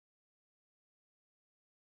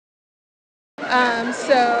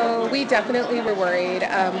So we definitely were worried.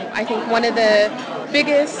 I think one of the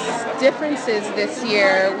biggest differences this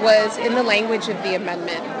year was in the language of the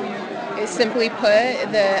amendment. Simply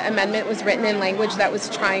put, the amendment was written in language that was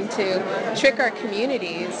trying to trick our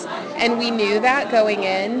communities. And we knew that going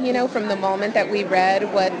in, from the moment that we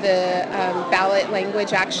read what the ballot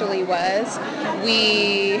language actually was.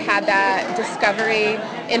 We had that discovery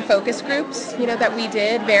in focus groups, that we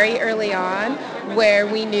did very early on, where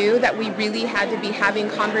we knew that we really had to be having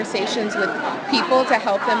conversations with people to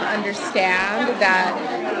help them understand that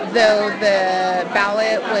though the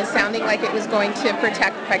ballot was sounding like it was going to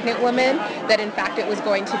protect pregnant women, that in fact it was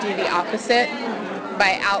going to do the opposite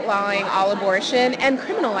by outlawing all abortion and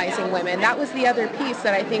criminalizing women. That was the other piece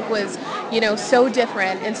that I think was, so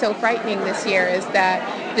different and so frightening this year, is that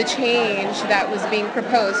the change that was being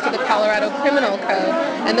proposed to the Colorado Criminal Code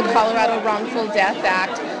and the Colorado Wrongful Death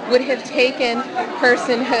Act would have taken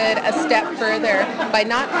personhood a step further by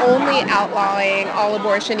not only outlawing all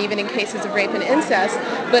abortion, even in cases of rape and incest,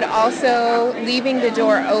 but also leaving the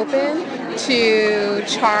door open to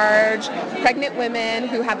charge pregnant women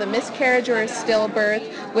who have a miscarriage or a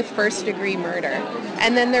stillbirth with first-degree murder.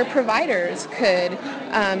 And then their providers could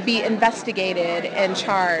be investigated and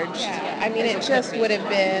charged. I mean, it just would have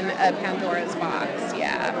been a Pandora's box,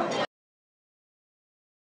 yeah.